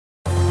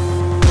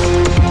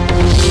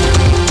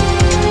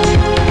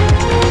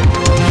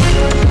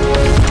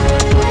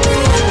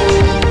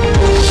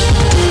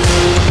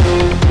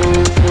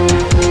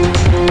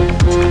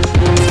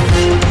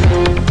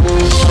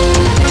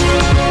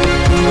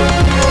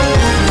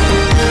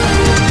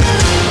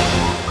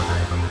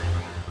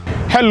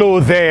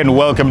Hello there and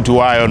welcome to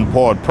Iron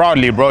Port,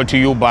 proudly brought to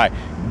you by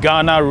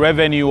Ghana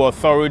Revenue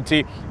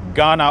Authority,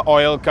 Ghana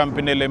Oil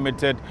Company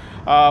Limited,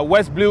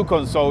 West Blue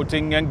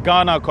Consulting and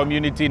Ghana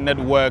Community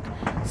Network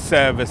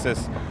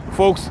Services.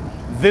 Folks,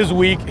 this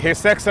week,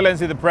 His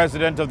Excellency the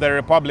President of the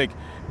Republic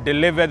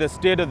delivered the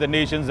State of the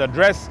Nation's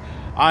address,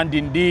 and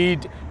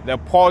indeed the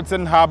ports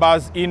and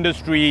harbors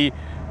industry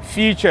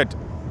featured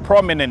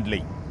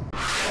prominently.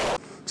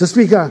 Mr.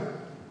 Speaker,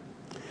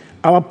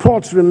 our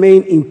ports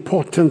remain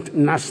important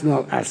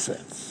national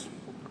assets,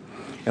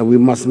 and we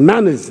must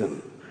manage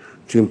them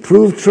to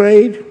improve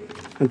trade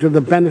and to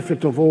the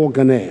benefit of all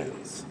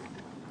Ghanaians.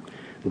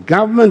 The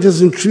government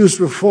has introduced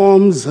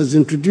reforms at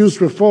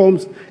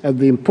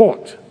the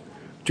port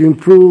to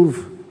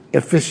improve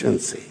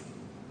efficiency.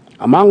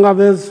 Among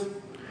others,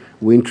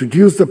 we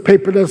introduced the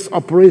paperless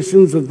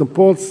operations at the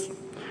ports,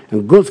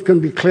 and goods can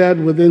be cleared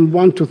within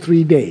 1 to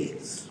 3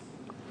 days.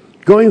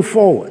 Going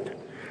forward,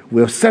 we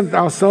have set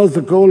ourselves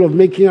the goal of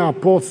making our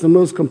ports the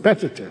most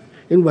competitive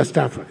in West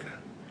Africa.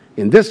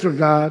 In this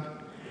regard,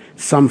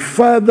 some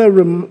further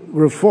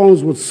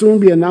reforms will soon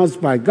be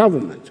announced by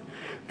government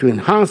to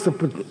enhance the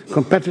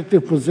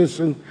competitive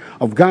position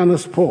of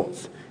Ghana's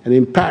ports and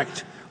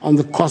impact on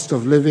the cost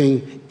of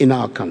living in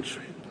our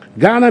country.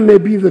 Ghana may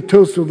be the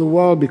toast of the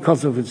world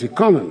because of its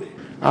economy.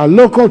 Our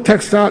local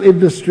textile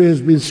industry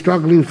has been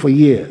struggling for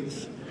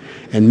years,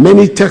 and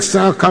many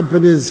textile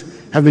companies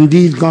have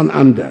indeed gone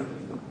under.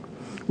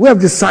 We have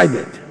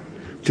decided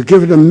to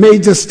give it a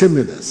major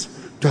stimulus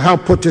to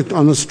help put it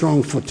on a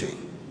strong footing.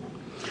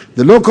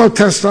 The local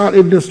textile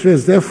industry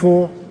has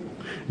therefore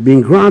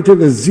been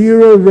granted a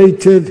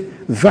zero-rated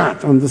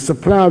VAT on the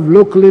supply of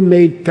locally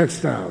made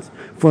textiles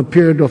for a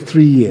period of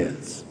 3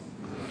 years.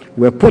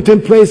 We have put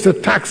in place a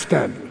tax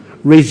stamp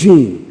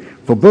regime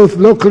for both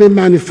locally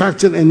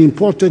manufactured and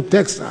imported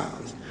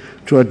textiles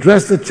to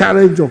address the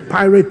challenge of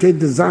pirated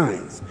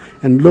designs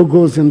and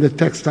logos in the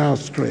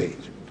textiles trade.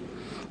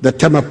 The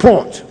Tema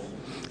port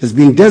has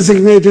been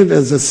designated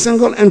as a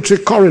single entry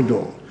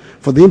corridor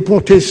for the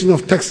importation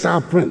of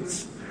textile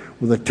prints,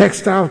 with a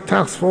textile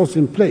task force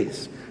in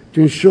place to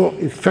ensure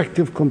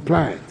effective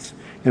compliance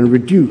and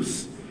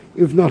reduce,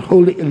 if not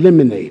wholly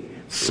eliminate,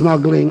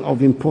 smuggling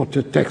of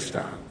imported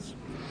textiles.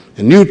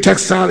 A new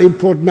textile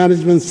import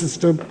management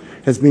system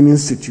has been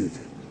instituted,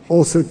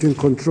 also to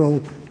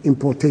control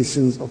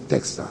importations of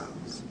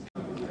textiles.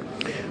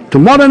 To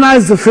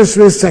modernize the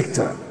fisheries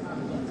sector,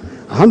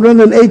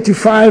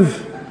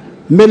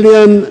 $185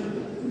 million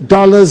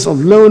of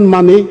loan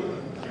money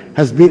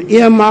has been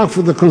earmarked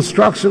for the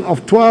construction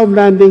of 12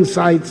 landing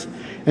sites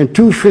and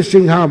 2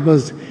 fishing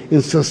harbors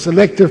in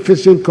selected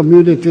fishing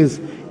communities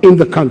in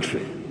the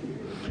country.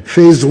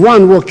 Phase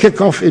 1 will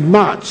kick off in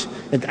March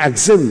at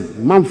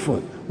Axim,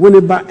 Mumford,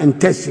 Winneba, and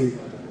Tessie.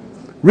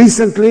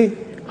 Recently,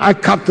 I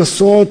cut the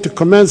sword to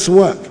commence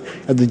work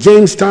at the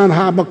Jamestown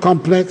Harbor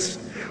Complex,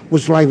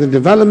 which, like the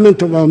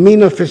development of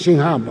Elmina Fishing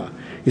Harbor,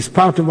 is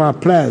part of our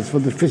plans for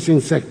the fishing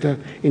sector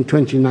in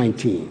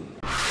 2019.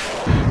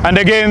 And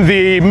again,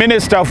 the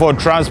Minister for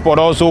Transport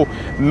also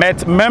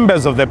met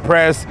members of the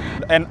press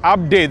and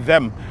updated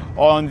them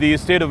on the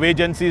state of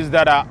agencies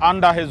that are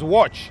under his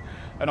watch.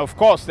 And of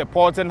course, the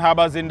ports and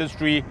harbors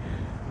industry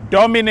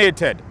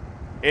dominated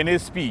in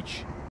his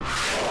speech.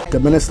 The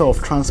Minister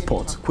of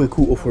Transport,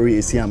 Kweku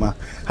Ofori-Esiama,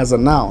 has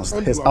announced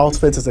his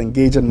outfit is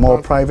engaging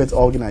more private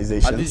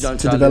organizations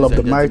to develop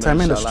the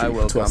maritime industry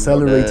to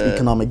accelerate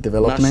economic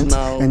development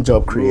and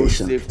job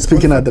creation.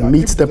 Speaking at the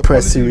Meet the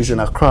Press series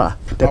in Accra,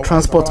 the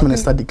Transport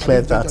Minister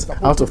declared that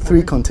out of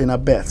 3 container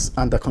berths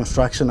under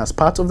construction as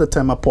part of the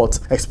Tema Port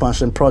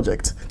expansion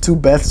project, 2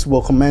 berths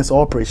will commence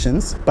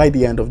operations by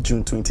the end of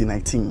June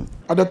 2019.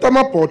 At the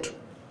Tema Port,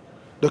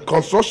 the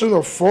construction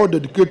of 4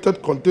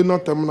 dedicated container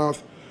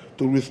terminals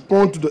to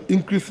respond to the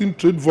increasing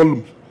trade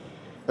volumes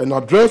and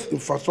address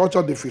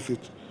infrastructure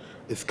deficits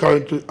is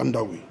currently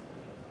underway.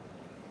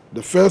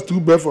 The first 2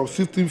 berths of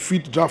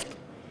 16-feet draft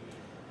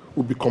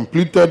will be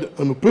completed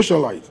and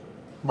operationalized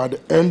by the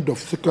end of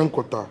 2nd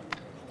quarter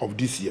of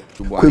this year.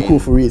 Kweku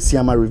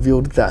Ofori-Esiama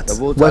revealed that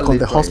work on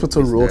the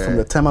hospital road from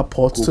the Tema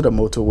Port to the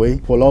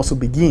motorway will also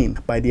begin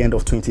by the end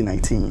of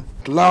 2019.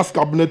 Last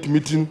cabinet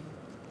meeting,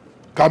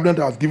 Cabinet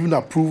has given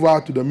approval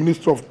to the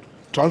Minister of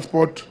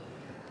Transport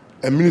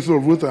and Minister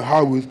of Roads and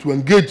Highways to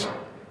engage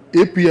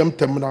APM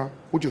Terminal,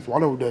 which is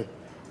one of the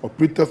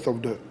operators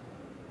of the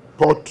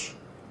port,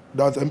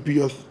 that's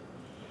MPS,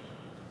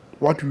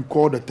 what we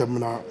call the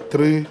Terminal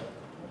 3,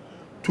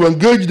 to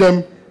engage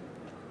them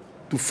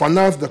to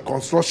finance the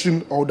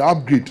construction or the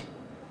upgrade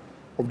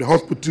of the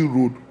hospital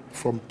road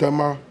from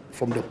Tema,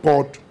 from the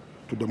port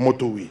to the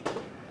motorway.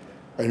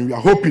 And we are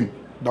hoping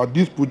that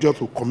these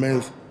projects will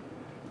commence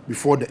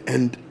before the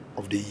end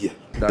of the year.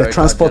 The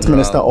Transport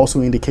Minister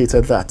also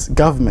indicated that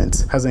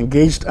government has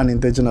engaged an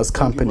indigenous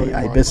company,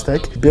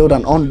 Ibistec, build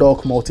an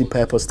on-dock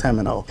multi-purpose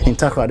terminal in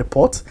Takoradi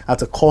Port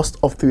at a cost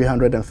of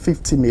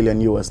 $350 million.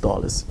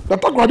 The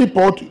Takoradi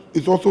Port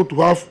is also to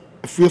have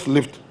a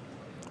facelift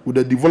with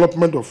the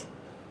development of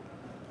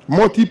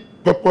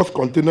multi-purpose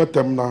container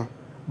terminal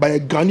by a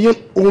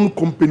Ghanaian-owned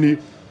company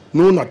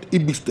known as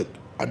Ibistek,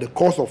 at the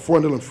cost of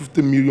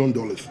 $450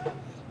 million.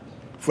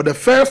 For the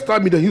first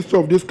time in the history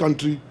of this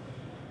country,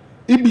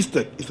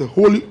 Ibistek is a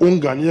wholly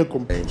owned Ghanaian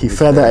company. He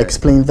further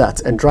explained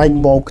that a dry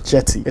bulk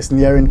jetty is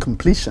nearing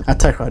completion at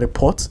Takoradi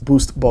Port to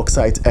boost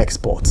bauxite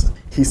exports.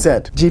 He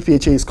said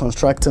GPHA is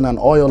constructing an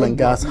oil and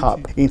gas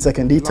hub in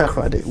Sekondi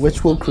Takoradi,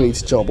 which will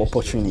create job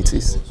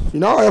opportunities.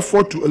 In our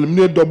effort to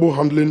eliminate double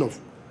handling of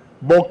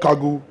bulk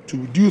cargo to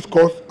reduce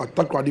costs at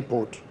Takoradi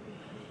Port,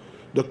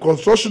 the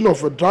construction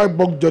of a dry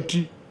bulk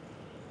jetty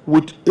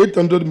with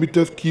 800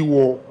 meters quay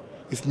wall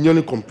is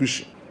nearing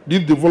completion.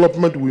 This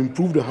development will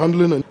improve the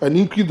handling and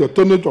increase the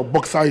tonnage of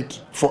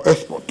bauxite for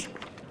export.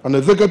 An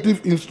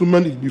executive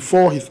instrument is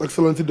before His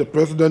Excellency the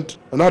President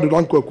Nana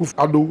Dankwa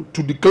Akufo-Addo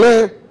to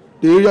declare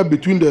the area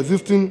between the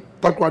existing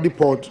Takoradi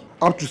Port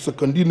up to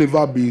Sekondi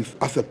Naval Base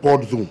as a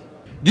port zone.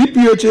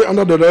 GPHA,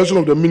 under the direction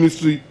of the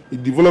ministry, is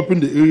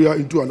developing the area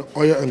into an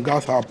oil and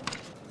gas hub,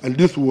 and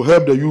this will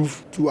help the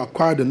youth to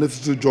acquire the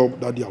necessary job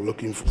that they are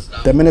looking for.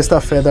 The minister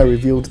further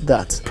revealed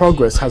that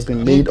progress has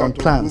been made on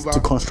plans to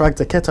construct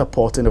a Keta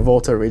port in the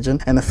Volta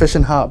region and a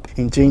fishing hub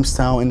in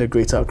Jamestown in the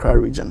Greater Accra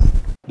region.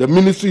 The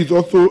ministry is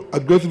also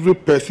aggressively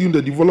pursuing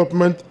the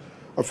development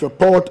of a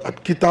port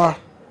at Keta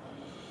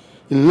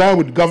in line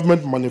with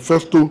government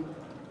manifesto.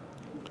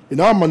 In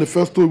our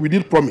manifesto, we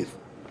did promise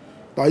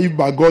that if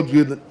by God's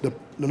will,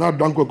 Nana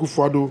Dankwa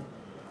Akufo-Addo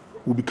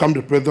will become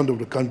the president of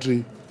the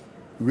country,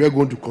 we are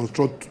going to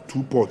construct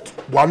 2 ports,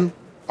 one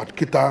at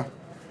Keta,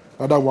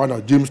 another one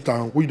at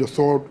Jamestown, we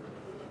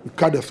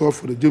cut the sword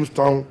for the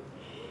Jamestown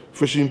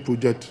fishing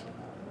project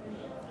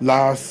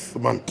last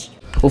month.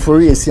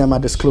 Ofori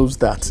Esiama disclosed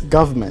that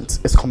government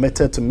is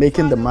committed to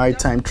making the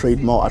maritime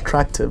trade more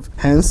attractive,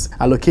 hence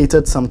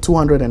allocated some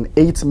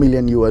 $208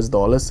 million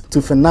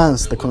to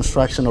finance the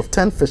construction of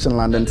 10 fishing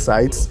landing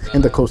sites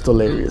in the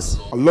coastal areas.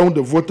 Along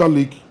the Volta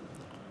Lake,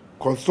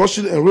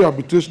 construction and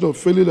rehabilitation of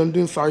ferry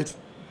landing sites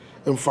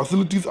and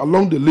facilities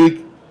along the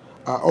lake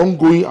are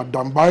ongoing at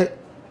Dambai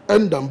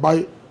and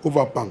Dambai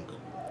Overbank,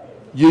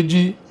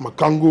 Yeji,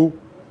 Makango,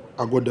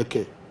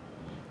 Agodeke,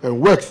 and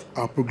works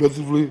are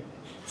progressively,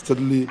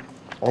 steadily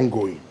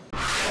ongoing.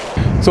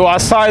 So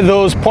aside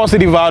those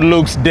positive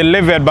outlooks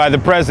delivered by the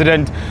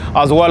President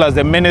as well as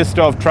the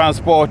Minister of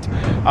Transport,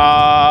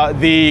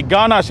 the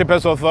Ghana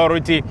Shippers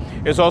Authority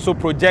is also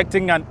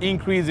projecting an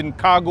increase in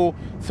cargo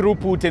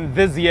throughput in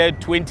this year,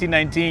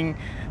 2019.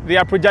 They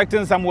are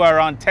projecting somewhere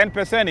around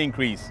 10%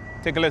 increase.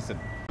 Take a listen.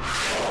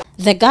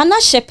 The Ghana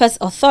Shippers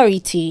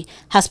Authority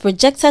has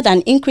projected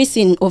an increase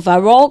in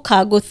overall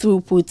cargo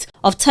throughput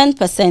of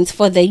 10%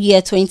 for the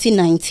year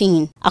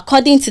 2019.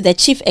 According to the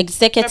Chief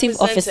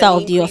Executive Officer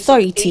of the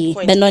authority,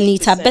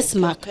 Benonita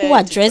Bismarck, who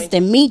addressed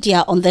the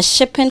media on the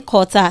shipping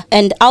quarter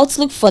and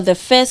outlook for the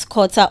first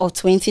quarter of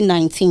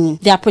 2019.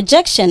 Their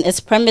projection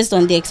is premised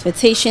on the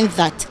expectation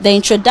that the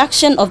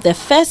introduction of the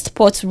first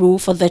port rule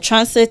for the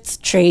transit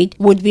trade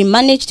would be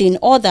managed in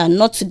order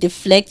not to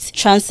deflect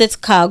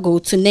transit cargo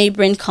to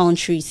neighboring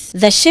countries.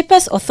 The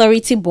Shippers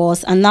Authority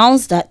boss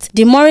announced that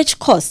demurrage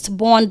costs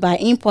borne by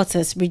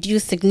importers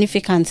reduced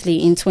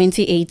significantly in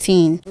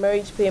 2018.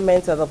 Demurrage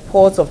payments at the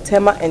ports of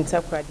Tema and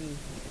Takoradi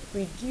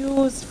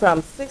reduced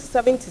from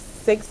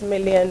 $76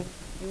 million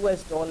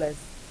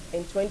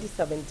in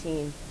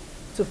 2017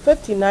 to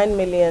 $59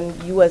 million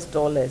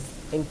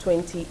in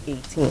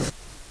 2018.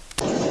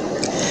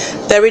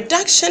 The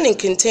reduction in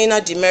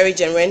container demurrage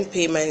and rent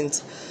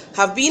payments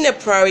has been a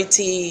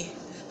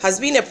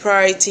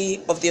priority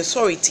of the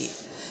authority,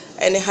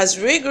 and it has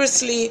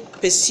rigorously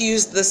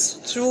pursued this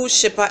through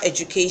shipper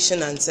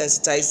education and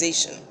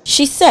sensitization.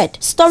 She said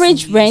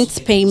storage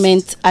rent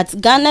payments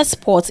at Ghana's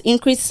ports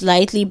increased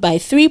slightly by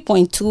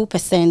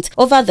 3.2%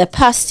 over the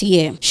past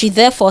year. She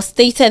therefore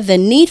stated the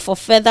need for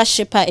further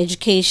shipper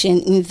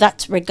education in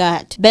that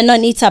regard.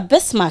 Benonita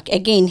Bismarck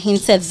again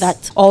hinted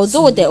that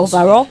although the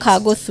overall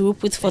cargo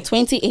throughput for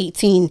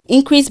 2018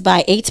 increased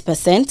by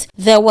 8%,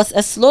 there was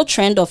a slow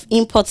trend of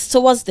imports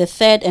towards the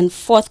third and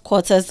fourth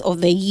quarters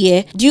of the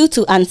year due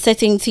to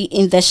uncertainty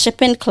in the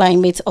shipping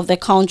climate of the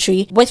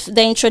country, with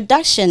the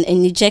introduction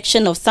and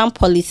ejection of some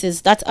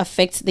policies that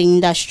affect the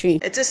industry.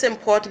 It is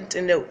important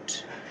to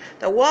note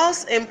that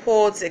whilst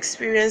imports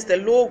experienced a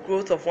low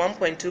growth of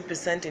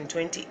 1.2% in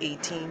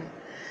 2018,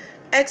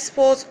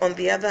 exports on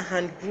the other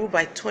hand grew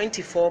by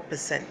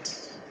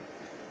 24%.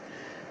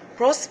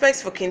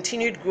 Prospects for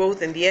continued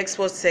growth in the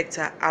export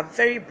sector are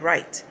very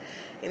bright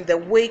in the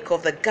wake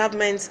of the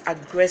government's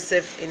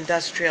aggressive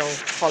industrial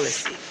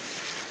policy.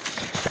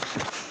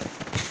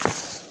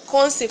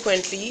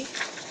 Consequently,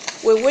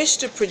 we wish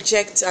to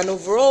project an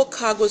overall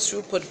cargo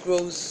throughput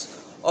growth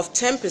of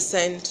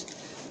 10%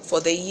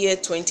 for the year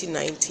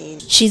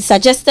 2019. She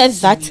suggested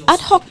that ad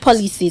hoc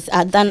policies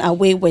are done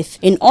away with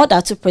in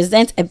order to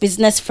present a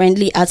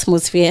business-friendly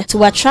atmosphere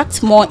to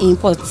attract more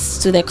imports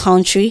to the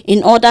country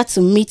in order to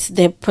meet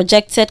the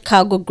projected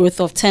cargo growth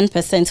of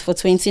 10% for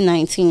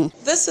 2019.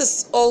 This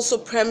is also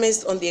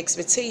premised on the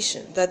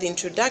expectation that the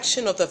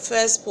introduction of the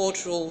first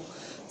port rule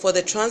for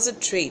the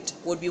transit trade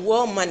would be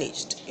well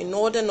managed in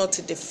order not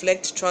to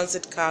deflect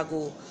transit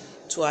cargo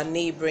to our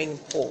neighboring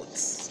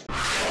ports.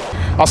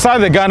 Aside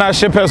the Ghana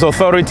Shippers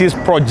Authority's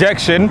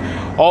projection,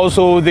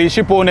 also the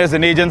Ship Owners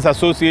and Agents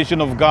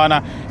Association of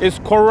Ghana is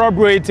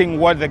corroborating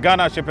what the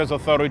Ghana Shippers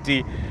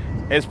Authority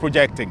is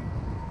projecting.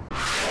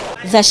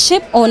 The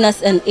Ship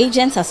Owners and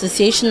Agents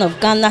Association of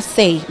Ghana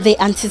say they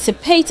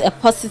anticipate a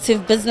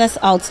positive business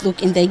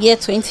outlook in the year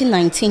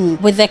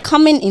 2019 with the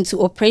coming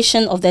into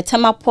operation of the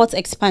Tema Port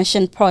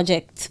Expansion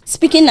Project.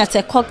 Speaking at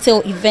a cocktail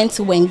event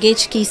to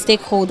engage key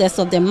stakeholders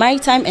of the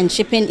maritime and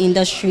shipping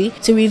industry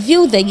to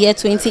review the year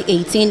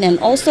 2018 and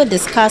also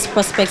discuss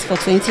prospects for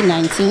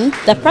 2019,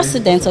 the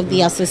president of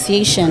the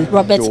association,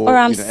 Robert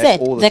Oram, said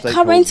the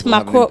current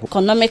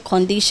macroeconomic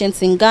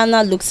conditions in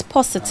Ghana looks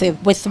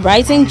positive with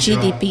rising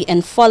GDP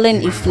and falling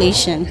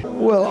inflation.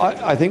 Well,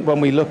 I think when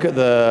we look at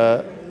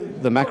the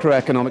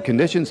macroeconomic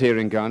conditions here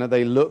in Ghana,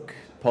 they look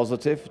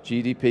positive.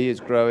 GDP is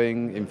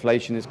growing,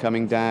 inflation is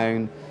coming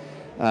down,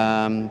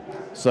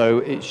 so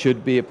it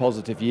should be a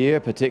positive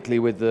year, particularly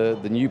with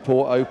the new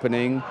port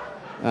opening.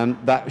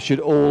 That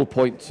should all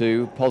point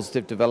to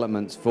positive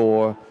developments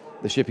for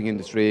the shipping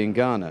industry in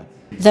Ghana.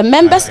 The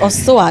members of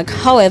SOAAG,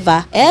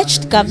 however,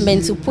 urged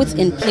government to put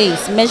in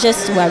place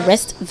measures to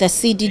arrest the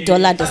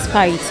cedi-dollar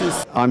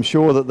disparities. I'm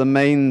sure that the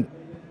main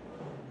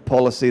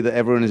policy that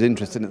everyone is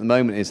interested in at the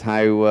moment is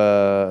how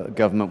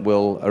government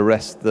will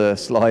arrest the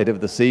slide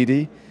of the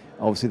cedi.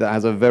 Obviously that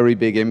has a very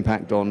big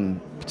impact on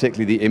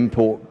particularly the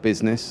import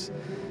business.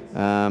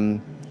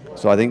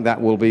 So I think that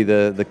will be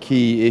the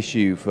key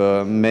issue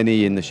for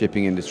many in the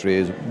shipping industry,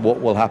 is what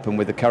will happen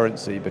with the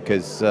currency,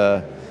 because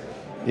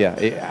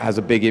it has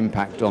a big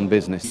impact on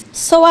business.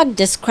 SOAAG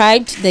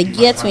described the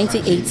year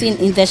 2018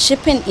 in the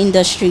shipping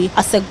industry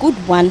as a good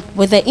one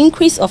with the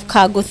increase of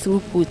cargo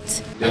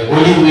throughput. The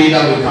only way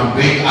that we can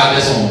bring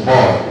others on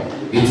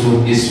board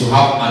is to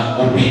have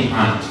an open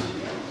hand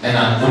and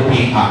an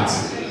open heart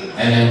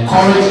and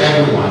encourage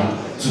everyone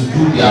to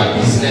do their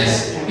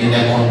business in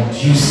a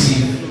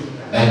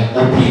conducive and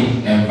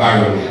open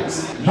environment.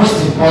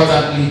 Most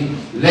importantly,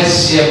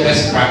 let's share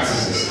best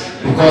practices,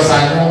 because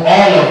I know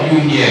all of you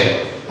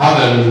here have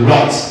a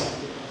lot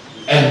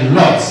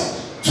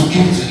to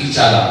give to each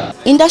other.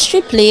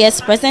 Industry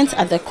players present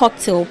at the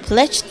cocktail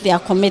pledged their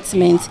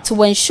commitment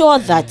to ensure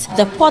that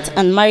the port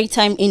and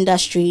maritime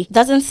industry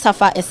doesn't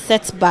suffer a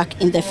setback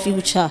in the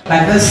future.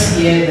 Like this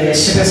year, the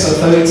Shippers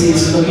Authority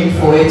is looking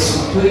forward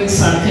to doing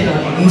something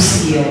on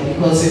UCL,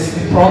 because it's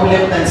a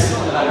problem that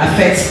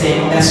affects the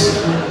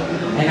industry.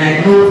 And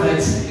I know that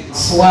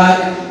SOAAG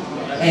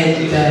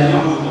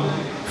and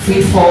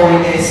freight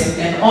forwarders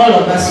and all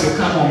of us will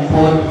come on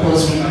board,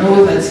 because we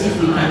know that if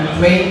we can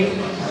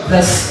bring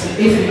this,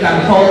 if we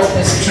can halt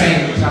this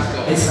trend,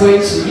 it's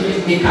going to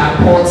even make our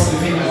ports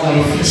even more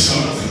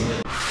efficient.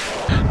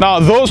 Now,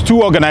 those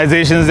two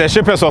organizations, the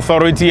Shippers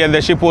Authority and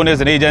the Ship Owners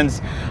and Agents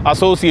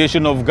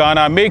Association of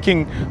Ghana, are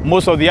making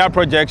most of their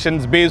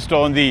projections based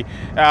on the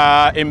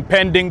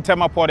impending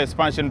Tema Port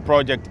Expansion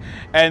Project.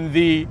 And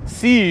the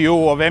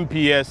CEO of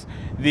MPS,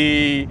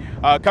 the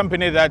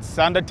company that's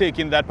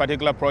undertaking that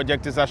particular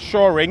project, is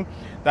assuring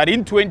that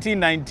in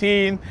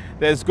 2019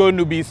 there's going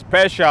to be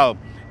special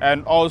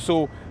and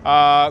also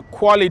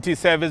quality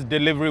service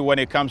delivery when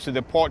it comes to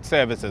the port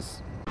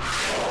services.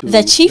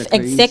 The Chief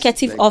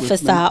Executive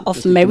Officer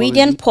of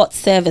Meridian Port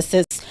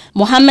Services,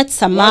 Mohammed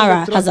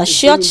Samara, has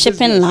assured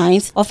shipping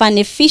lines of an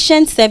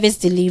efficient service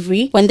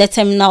delivery when the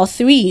Terminal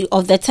 3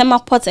 of the Tema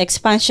Port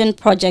Expansion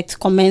Project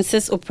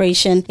commences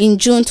operation in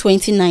June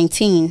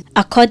 2019.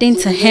 According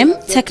to him,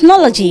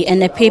 technology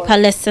and a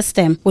paperless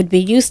system would be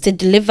used to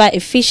deliver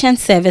efficient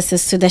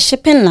services to the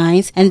shipping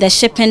lines and the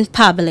shipping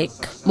public.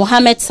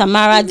 Mohammed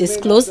Samara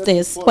disclosed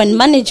this when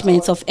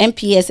management of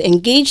MPS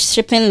engaged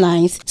shipping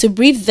lines to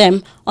brief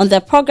them on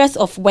the progress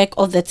of work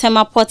of the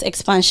Tema Port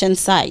expansion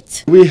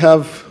site. We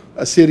have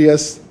a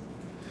serious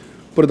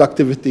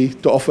productivity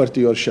to offer to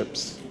your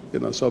ships.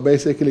 So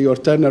basically your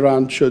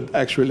turnaround should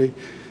actually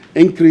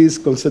increase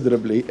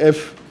considerably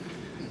if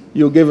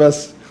you give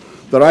us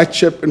the right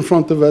ship in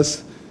front of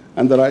us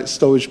and the right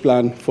stowage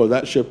plan for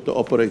that ship to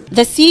operate.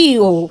 The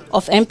CEO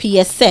of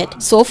MPS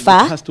said, so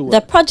far,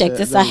 the project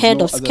is ahead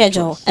of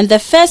schedule, and the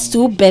first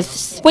 2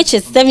 berths, which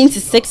is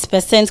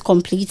 76%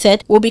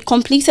 completed, will be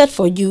completed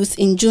for use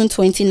in June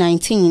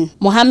 2019.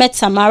 Mohammed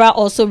Samara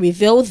also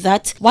revealed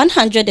that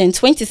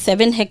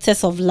 127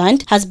 hectares of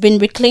land has been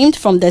reclaimed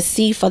from the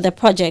sea for the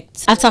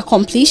project. At a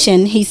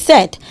completion, he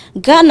said,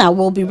 Ghana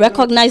will be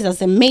recognized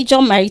as a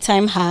major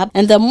maritime hub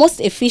and the most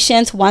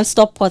efficient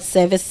one-stop port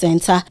service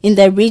center in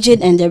the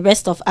region and the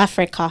rest of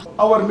Africa.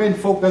 Our main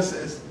focus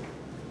is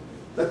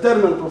the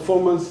terminal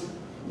performance.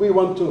 We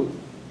want to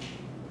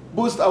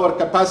boost our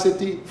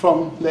capacity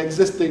from the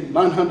existing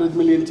 900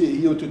 million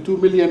TEU to 2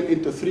 million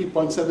into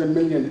 3.7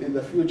 million in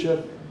the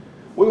future.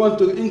 We want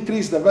to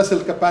increase the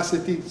vessel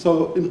capacity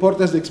so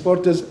importers,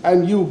 exporters,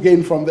 and you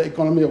gain from the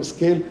economy of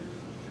scale.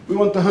 We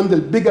want to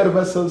handle bigger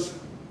vessels.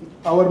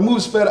 Our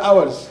moves per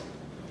hours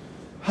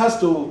has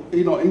to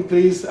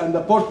increase, and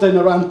the port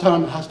turnaround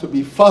time has to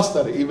be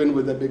faster even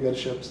with the bigger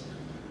ships.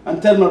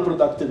 and thermal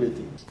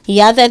productivity. He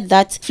added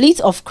that fleet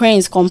of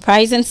cranes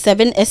comprising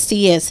 7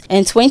 STS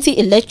and 20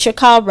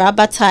 electrical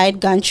rubber-tied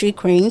gantry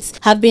cranes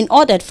have been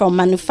ordered from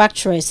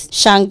manufacturers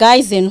Shanghai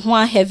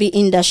Zhenhua Heavy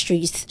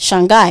Industries,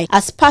 Shanghai,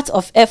 as part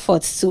of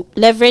efforts to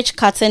leverage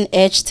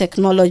cutting-edge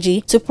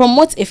technology to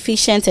promote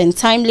efficient and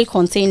timely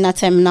container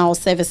terminal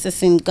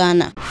services in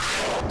Ghana.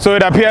 So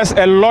it appears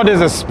a lot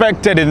is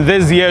expected in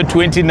this year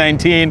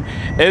 2019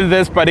 in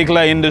this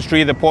particular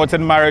industry, the port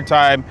and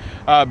maritime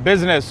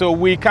business. So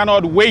we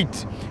cannot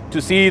wait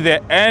to see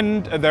the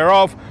end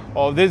thereof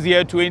of this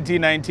year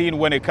 2019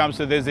 when it comes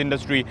to this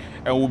industry,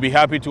 and we'll be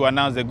happy to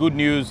announce the good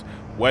news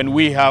when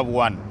we have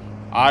one.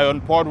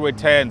 Iron Port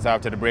returns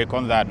after the break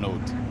on that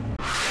note.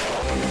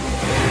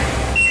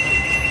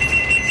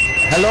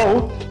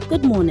 Hello.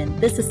 Good morning,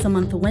 this is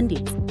Samantha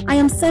Wendy. I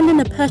am sending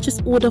a purchase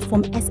order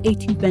from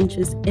SA2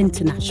 Ventures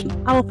International.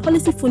 Our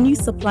policy for new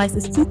supplies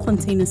is 2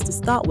 containers to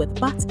start with,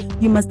 but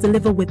you must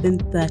deliver within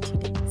 30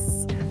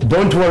 days.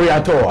 Don't worry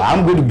at all.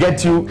 I'm going to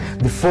get you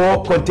the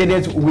 4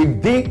 containers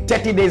within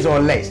 30 days or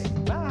less.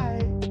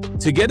 Bye.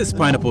 To get his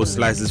pineapple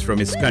slices from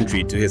his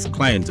country to his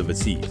clients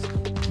overseas,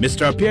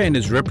 Mr. Appiah and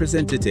his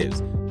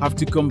representatives have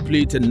to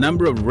complete a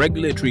number of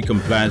regulatory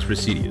compliance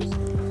procedures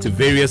to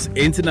various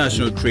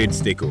international trade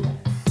stakeholders.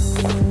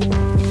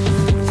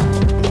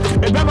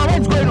 Hey, Baba,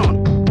 what's going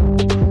on?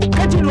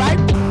 Get it right?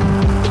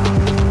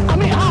 I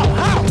mean, how?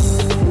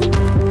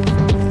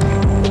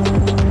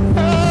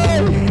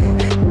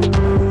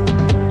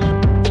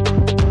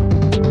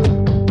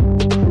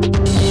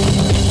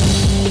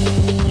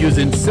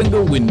 Using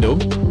single window,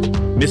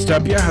 Mr.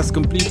 Appiah has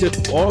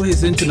completed all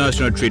his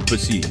international trade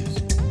procedures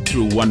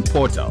through one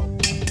portal.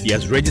 He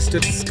has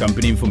registered his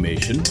company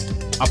information,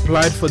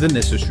 applied for the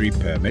necessary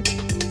permit,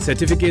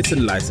 certificates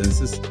and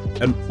licenses,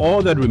 and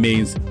all that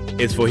remains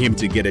is for him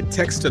to get a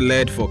text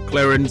alert for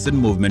clearance and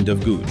movement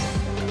of goods.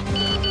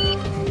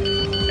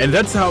 And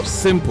that's how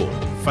simple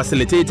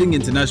facilitating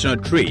international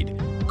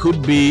trade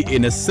could be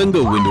in a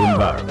single window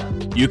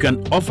environment. You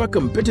can offer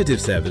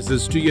competitive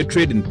services to your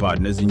trading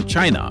partners in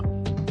China,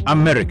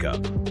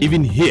 America,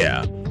 even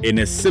here, in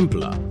a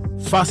simpler,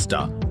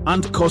 faster,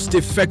 and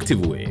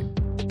cost-effective way.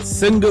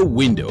 Single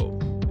window,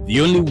 the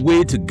only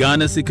way to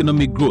Ghana's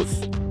economic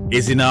growth,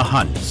 is in our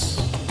hands.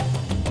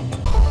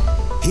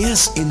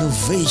 Here's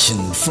innovation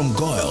from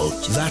Goyle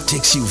that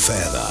takes you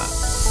further.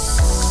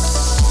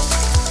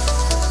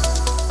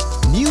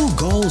 New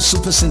Goyle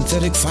Super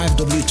Synthetic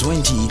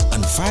 5W20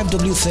 and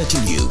 5W30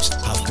 lubes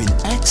have been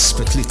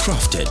expertly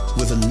crafted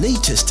with the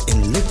latest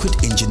in liquid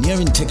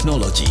engineering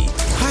technology,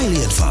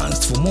 highly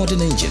advanced for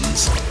modern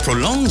engines,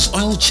 prolongs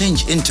oil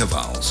change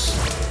intervals,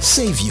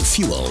 save you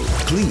fuel,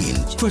 clean,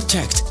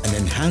 protect and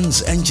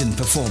enhance engine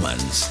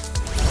performance.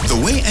 The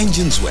way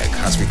engines work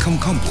has become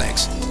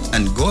complex,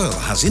 and Goyle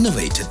has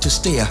innovated to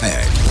stay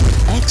ahead.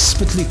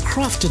 Expertly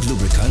crafted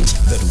lubricants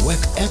that work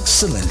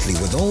excellently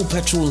with all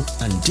petrol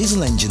and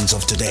diesel engines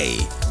of today.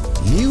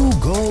 New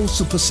Goyle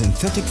Super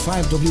Synthetic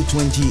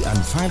 5W20 and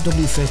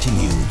 5W30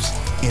 lubes.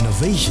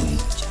 Innovation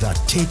that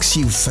takes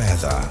you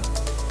further.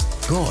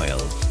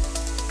 Goyle.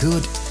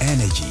 Good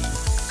energy.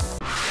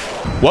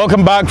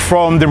 Welcome back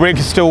from the break.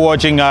 Still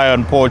watching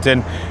Iron Port,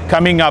 and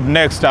coming up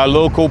next are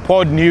local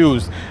port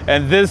news,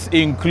 and this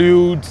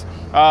includes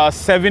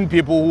 7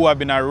 people who have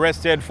been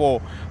arrested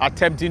for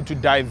attempting to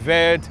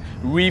divert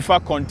reefer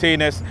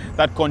containers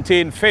that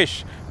contain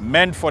fish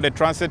meant for the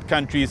transit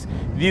countries.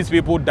 These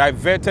people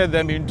diverted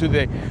them into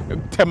the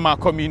Tema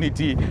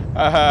community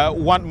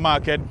one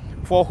market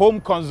for home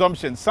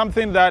consumption,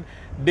 something that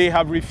they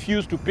have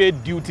refused to pay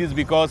duties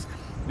because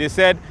they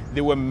said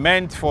they were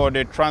meant for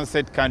the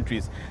transit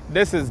countries.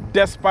 This is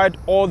despite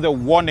all the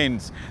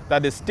warnings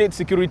that the state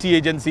security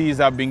agencies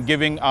have been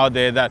giving out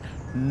there that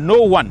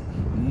no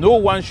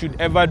one should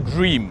ever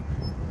dream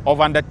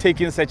of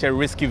undertaking such a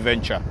risky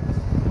venture.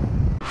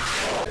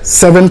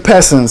 7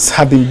 persons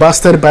have been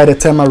busted by the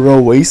Tema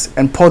Railways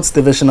and Ports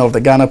Division of the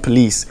Ghana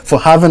Police for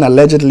having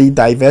allegedly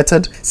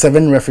diverted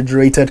 7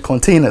 refrigerated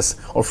containers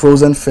of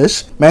frozen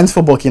fish meant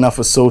for Burkina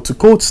Faso to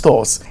cold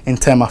stores in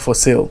Tema for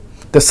sale.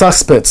 The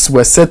suspects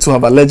were said to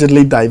have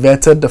allegedly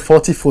diverted the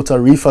 40-footer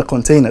reefer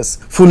containers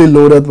fully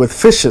loaded with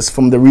fishes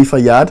from the reefer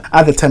yard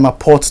at the Tema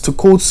port to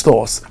cold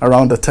stores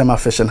around the Tema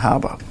fishing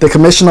harbour. The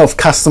Commissioner of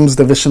Customs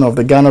Division of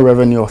the Ghana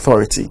Revenue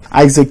Authority,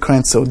 Isaac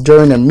Crensel,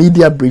 during a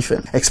media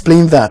briefing,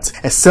 explained that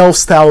a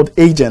self-styled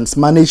agent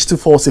managed to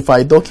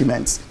falsify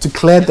documents to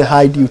clear the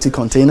high-duty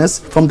containers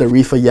from the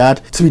reefer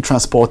yard to be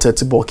transported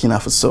to Burkina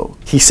Faso.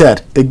 He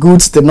said the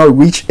goods did not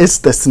reach its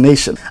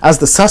destination as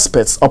the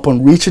suspects,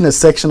 upon reaching a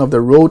section of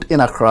the road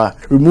in Accra,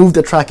 removed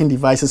the tracking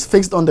devices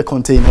fixed on the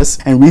containers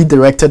and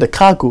redirected the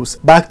cargoes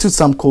back to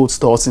some cold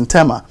stores in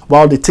Tema,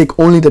 while they take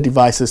only the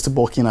devices to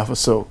Burkina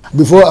Faso.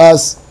 Before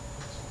us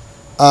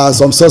are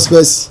some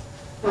suspects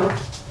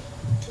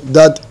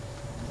that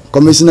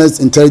Commissioner's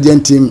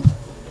intelligence team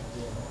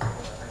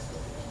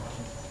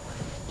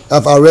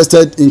have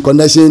arrested in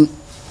connection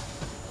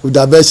with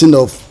diversion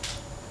of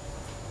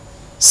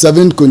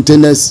 7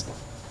 containers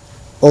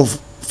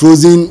of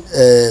frozen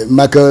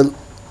mackerel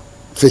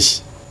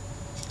fish.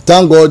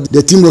 thank God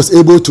the team was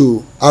able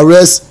to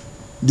arrest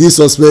these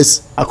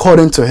suspects.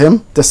 According to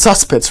him, the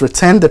suspects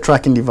returned the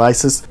tracking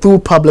devices through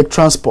public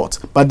transport,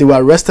 but they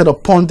were arrested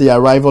upon the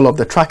arrival of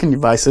the tracking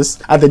devices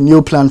at the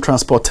New Plant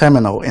Transport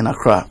Terminal in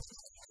Accra.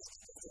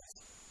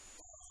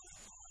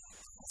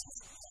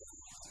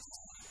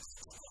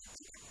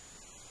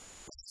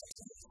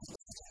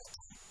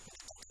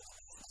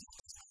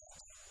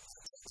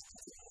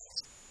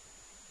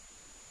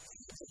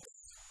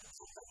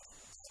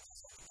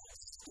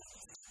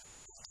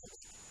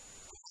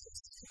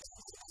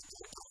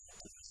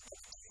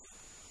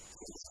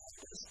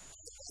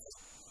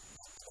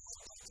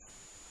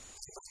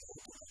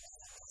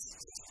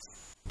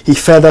 He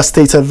further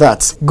stated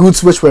that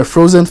goods which were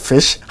frozen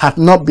fish had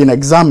not been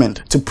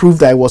examined to prove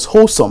that it was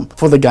wholesome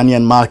for the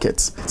Ghanaian market,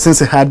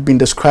 since it had been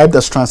described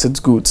as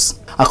transit goods.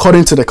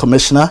 According to the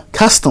Commissioner,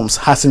 Customs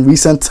has in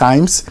recent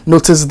times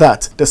noticed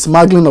that the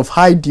smuggling of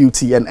high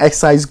duty and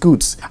excise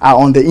goods are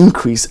on the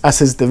increase, as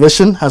his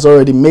division has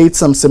already made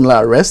some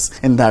similar arrests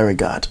in that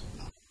regard.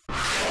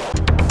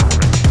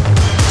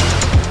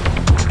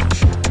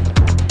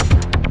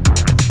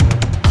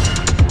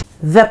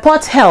 The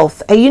Port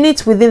Health, a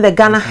unit within the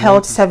Ghana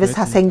Health Service,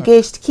 has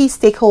engaged key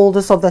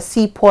stakeholders of the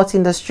seaport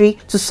industry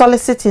to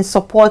solicit in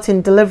support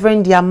in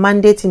delivering their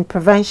mandate in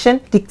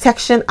prevention,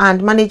 detection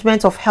and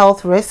management of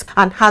health risks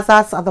and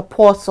hazards at the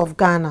ports of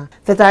Ghana.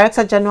 The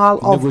Director General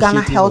of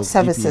Ghana Health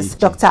Services,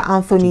 Dr.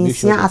 Anthony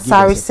Nsia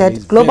Asari,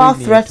 said global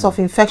threats of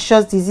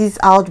infectious disease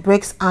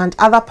outbreaks and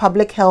other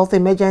public health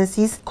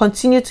emergencies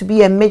continue to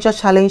be a major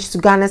challenge to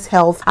Ghana's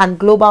health and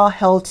global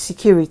health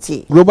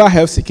security. Global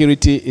health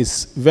security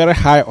is very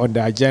high on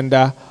the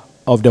agenda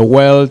of the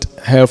World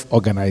Health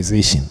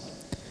Organization.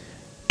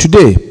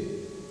 Today,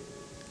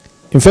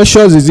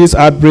 infectious disease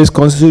outbreaks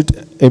constitute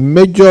a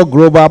major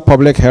global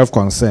public health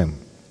concern.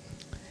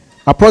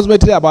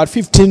 Approximately about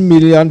 15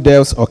 million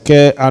deaths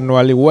occur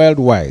annually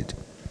worldwide,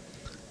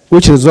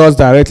 which results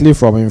directly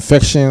from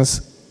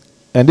infections,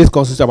 and this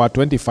constitutes about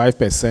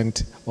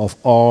 25% of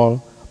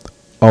all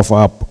of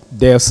our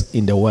deaths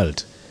in the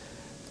world.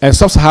 And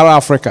Sub-Saharan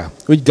Africa,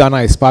 which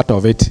Ghana is part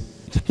of it.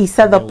 He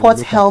said the Port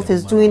Health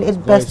is doing its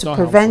best to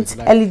prevent,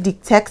 early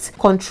detect,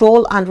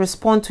 control and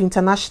respond to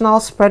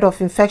international spread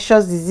of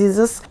infectious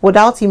diseases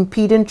without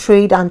impeding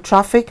trade and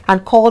traffic,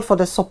 and called for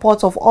the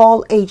support of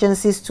all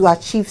agencies to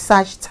achieve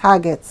such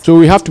targets. So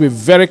we have to be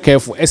very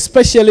careful,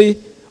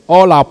 especially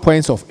all our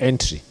points of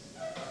entry.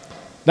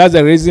 That's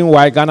the reason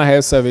why Ghana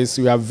Health Service,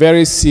 we are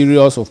very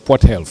serious of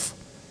port health.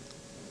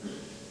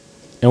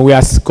 And we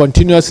are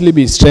continuously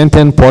be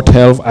strengthening port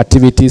health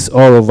activities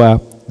all over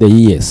the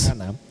years.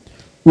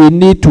 We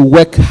need to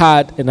work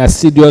hard and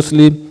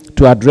assiduously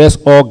to address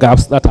all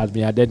gaps that have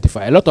been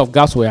identified. A lot of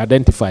gaps were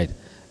identified.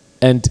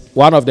 And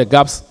one of the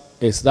gaps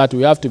is that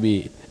we have to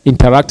be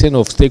interacting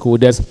with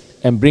stakeholders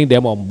and bring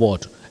them on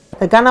board.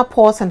 The Ghana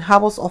Ports and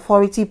Harbours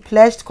Authority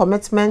pledged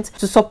commitment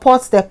to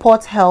support the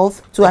Port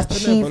Health to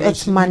achieve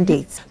its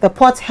mandate. The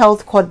Port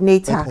Health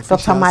Coordinator,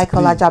 Dr.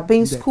 Michael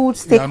Ajabin, schooled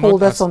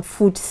stakeholders on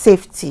food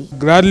safety.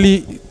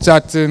 Gradually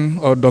charting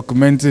or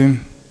documenting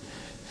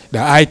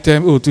the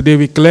item. Oh, today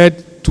we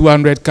cleared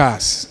 200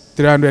 cars,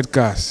 300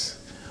 cars.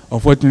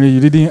 Unfortunately, you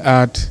didn't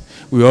add,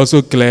 we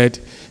also cleared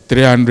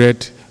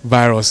 300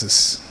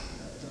 viruses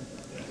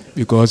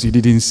because you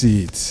didn't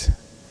see it.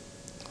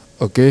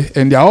 Okay,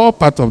 and they are all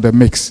part of the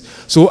mix.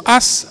 So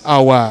as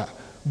our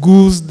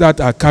goods that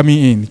are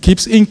coming in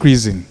keeps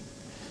increasing,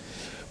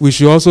 we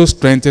should also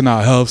strengthen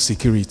our health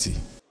security.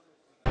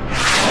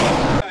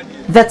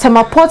 The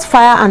Tema Port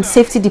Fire and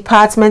Safety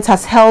Department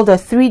has held a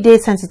 3-day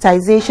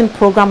sensitization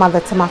program at the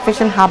Tema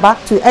Fishing Harbour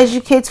to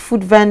educate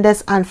food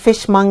vendors and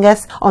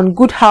fishmongers on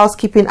good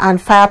housekeeping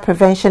and fire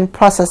prevention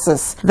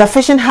processes. The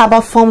fishing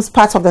harbour forms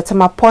part of the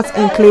Tema Port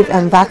enclave,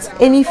 and that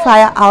any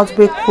fire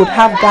outbreak could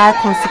have dire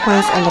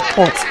consequence on the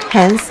port.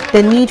 Hence,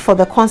 the need for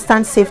the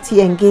constant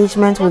safety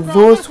engagement with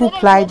those who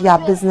ply their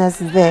business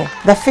there.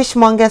 The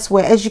fishmongers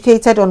were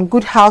educated on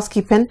good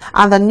housekeeping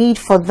and the need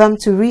for them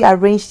to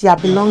rearrange their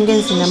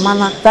belongings in a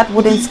manner that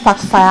wouldn't spark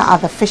fire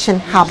at the fishing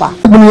harbour.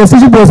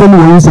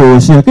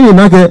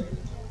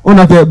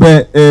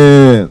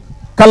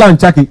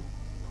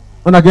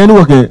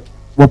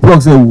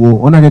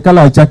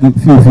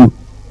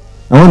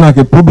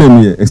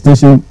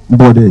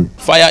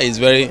 Fire is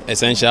very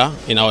essential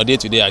in our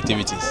day-to-day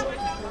activities.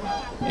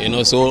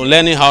 So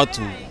learning how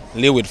to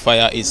live with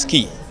fire is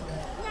key,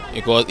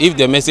 because if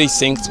the message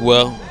sinks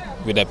well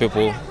with the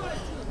people,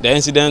 the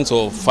incidents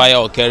of fire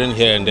occurring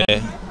here and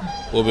there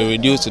will be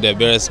reduced to the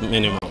barest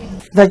minimum.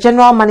 The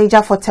General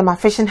Manager for Tema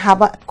Fishing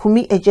Harbour,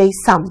 Kumi Ejay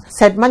Sam,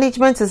 said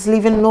management is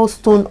leaving no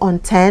stone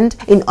unturned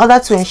in order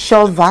to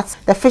ensure that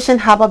the fishing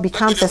harbour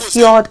becomes a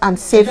secured and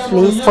safe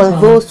place for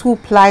those who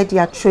ply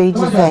their trade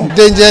there.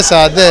 Dangers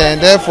are there,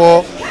 and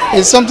therefore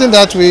it's something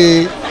that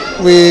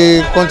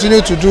we continue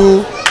to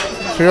do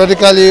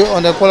periodically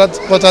on a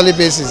quarterly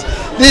basis.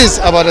 This is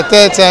about the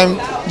 3rd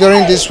time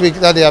during this week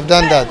that they have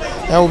done that,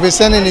 and we'll be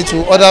sending it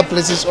to other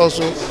places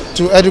also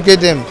to educate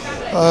them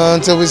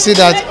until we see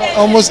that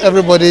almost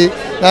everybody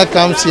that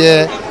comes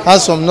here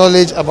has some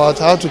knowledge about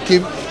how to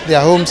keep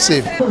their homes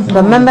safe.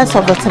 The members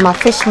of the Tema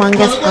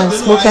Fishmongers and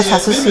Smokers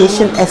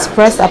Association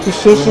expressed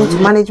appreciation to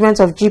management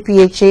of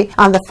GPHA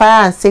and the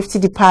Fire and Safety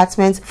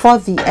Department for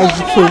the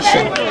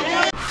education.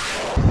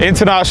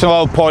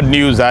 International Pod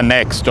News are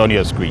next on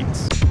your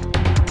screens.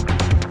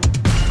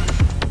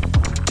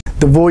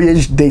 The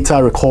voyage data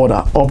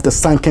recorder of the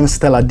sunken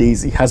Stella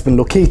Daisy has been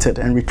located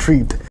and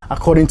retrieved,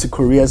 according to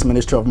Korea's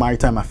Ministry of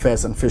Maritime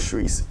Affairs and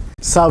Fisheries.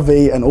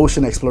 Survey and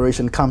ocean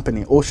exploration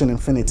company Ocean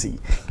Infinity,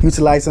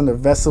 utilizing the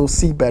vessel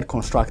Seabed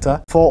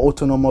Constructor, 4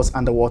 autonomous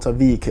underwater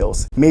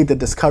vehicles, made the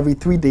discovery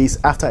 3 days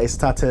after it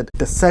started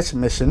the search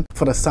mission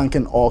for the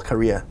sunken oil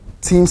carrier.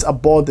 Teams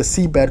aboard the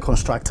Seabed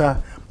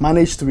Constructor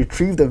managed to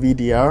retrieve the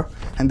VDR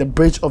and the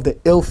bridge of the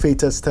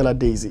ill-fated Stella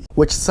Daisy,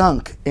 which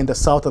sank in the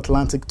South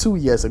Atlantic 2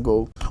 years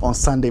ago on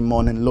Sunday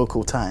morning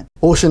local time.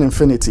 Ocean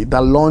Infinity,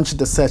 that launched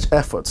the search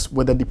efforts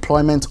with the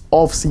deployment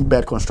of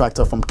Seabed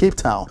Constructor from Cape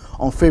Town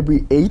on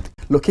February 8th,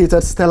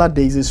 located Stella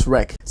Daisy's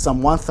wreck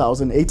some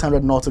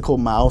 1,800 nautical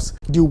miles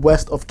due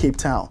west of Cape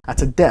Town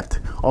at a depth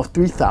of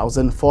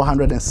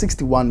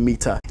 3,461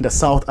 meters in the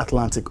South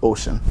Atlantic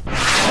Ocean.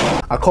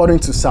 According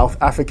to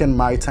South African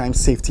Maritime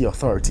Safety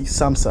Authority,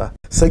 SAMSA,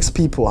 6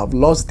 people have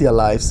lost their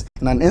lives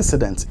in an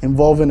incident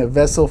involving a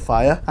vessel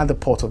fire at the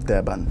port of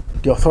Durban.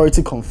 The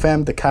authority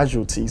confirmed the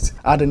casualties,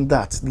 adding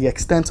that the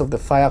extent of the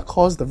fire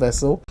caused the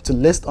vessel to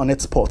list on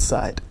its port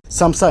side.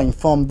 SAMSA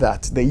informed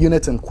that the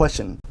unit in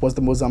question was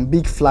the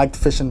Mozambique-flagged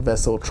fishing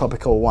vessel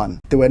Tropical 1.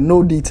 There were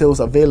no details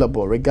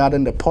available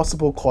regarding the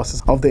possible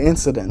causes of the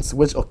incidents,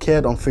 which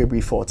occurred on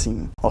February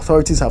 14.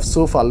 Authorities have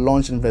so far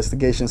launched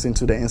investigations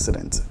into the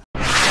incident.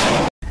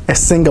 A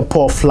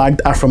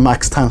Singapore-flagged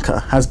Aframax tanker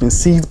has been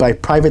seized by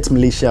private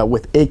militia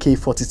with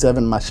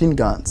AK-47 machine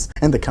guns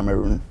in the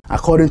Cameroon.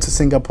 According to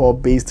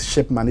Singapore-based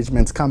ship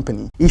management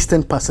company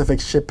Eastern Pacific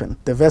Shipping,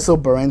 the vessel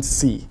Barents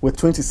Sea with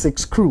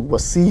 26 crew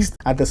was seized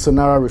at the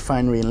Sonara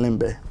refinery in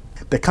Limbe.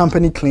 The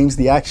company claims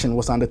the action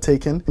was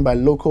undertaken by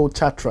local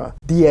Chatra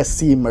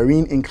DSC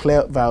Marine in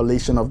clear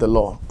violation of the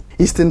law.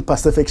 Eastern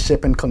Pacific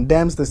Shipping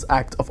condemns this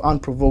act of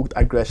unprovoked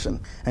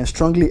aggression and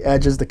strongly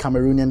urges the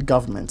Cameroonian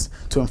government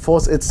to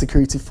enforce its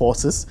security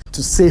forces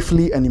to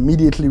safely and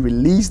immediately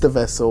release the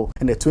vessel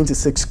and the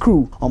 26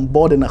 crew on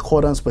board in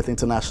accordance with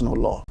international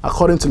law.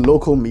 According to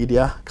local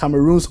media,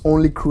 Cameroon's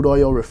only crude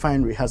oil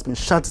refinery has been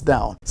shut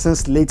down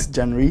since late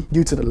January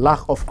due to the lack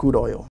of crude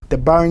oil. The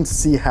Barents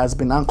Sea has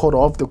been anchored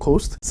off the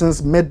coast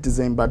since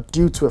mid-December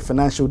due to a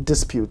financial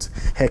dispute,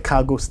 her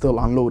cargo still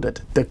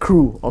unloaded. The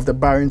crew of the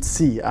Barents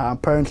Sea are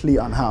apparently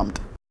unharmed.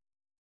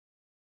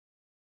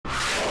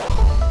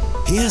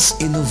 Here's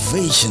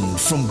innovation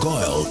from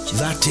Goyle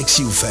that takes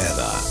you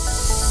further.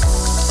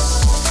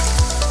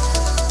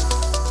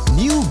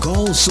 New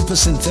Goyle Super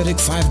Synthetic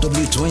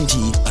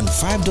 5W20 and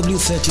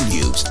 5W30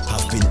 lubes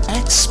have been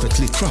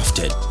expertly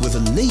crafted with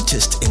the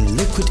latest in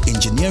liquid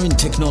engineering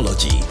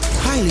technology,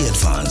 highly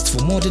advanced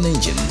for modern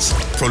engines,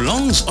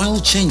 prolongs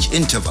oil change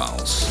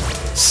intervals,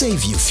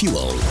 save you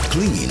fuel,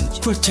 clean,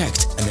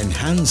 protect and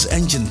enhance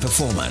engine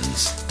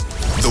performance.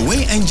 The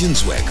way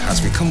engines work has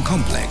become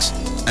complex,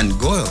 and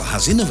Goyle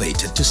has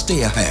innovated to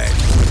stay ahead.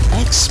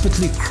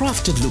 Expertly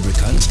crafted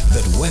lubricants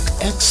that work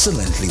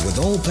excellently with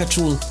all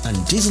petrol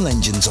and diesel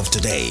engines of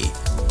today.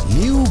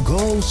 New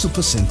Goyle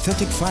Super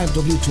Synthetic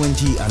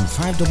 5W20 and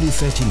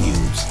 5W30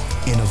 lubes.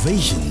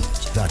 Innovation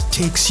that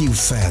takes you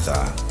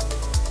further.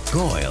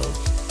 Goyle.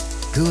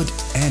 Good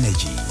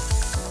energy.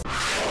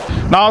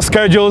 Now,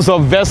 schedules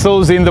of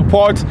vessels in the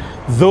port,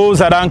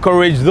 those at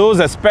anchorage, those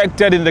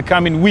expected in the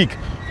coming week,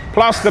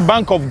 plus the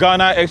Bank of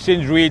Ghana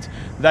exchange rate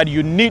that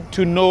you need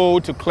to know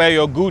to clear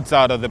your goods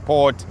out of the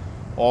port,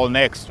 all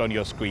next on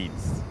your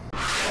screens.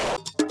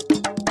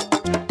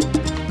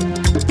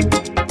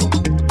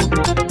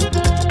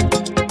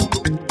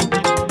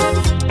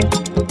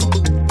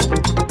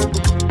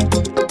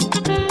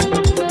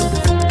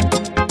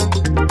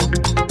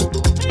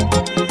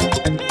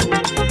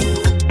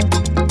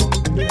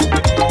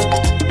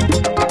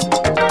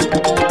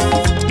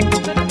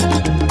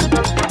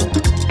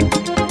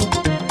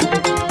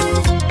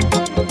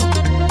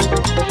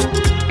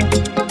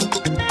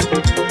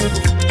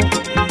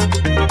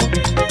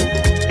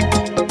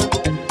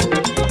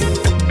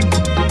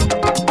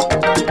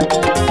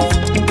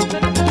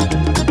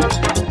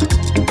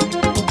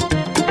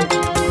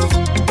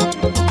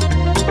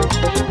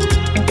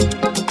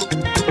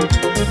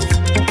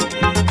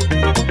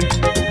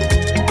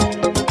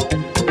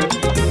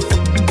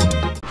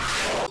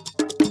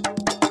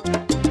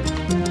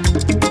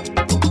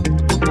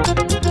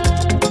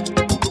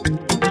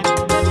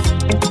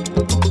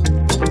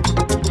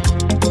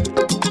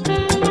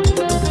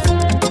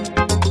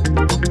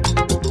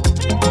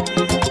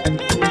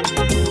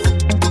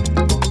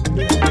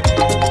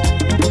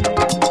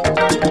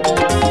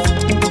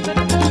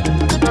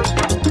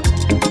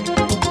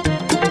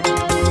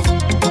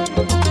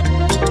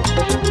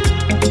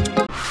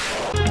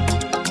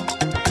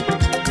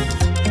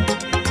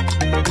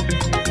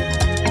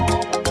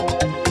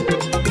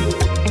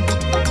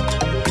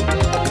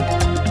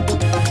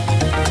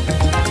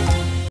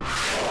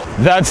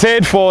 That's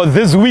it for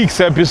this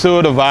week's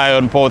episode of Eye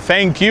on Port.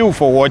 Thank you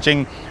for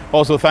watching.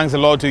 Also, thanks a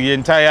lot to the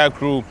entire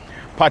crew,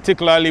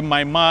 particularly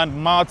my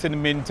man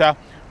Martin Minta,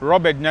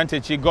 Robert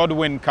Nyantechi,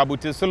 Godwin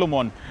Kabute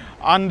Solomon,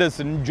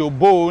 Anderson, Joe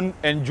Bone,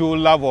 and Joe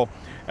Lavo,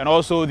 and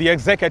also the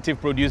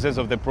executive producers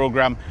of the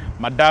program,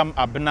 Madame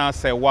Abna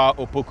Sewa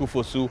Opoku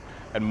Fosu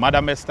and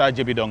Madame Esther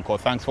Jebidonko.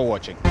 Thanks for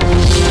watching.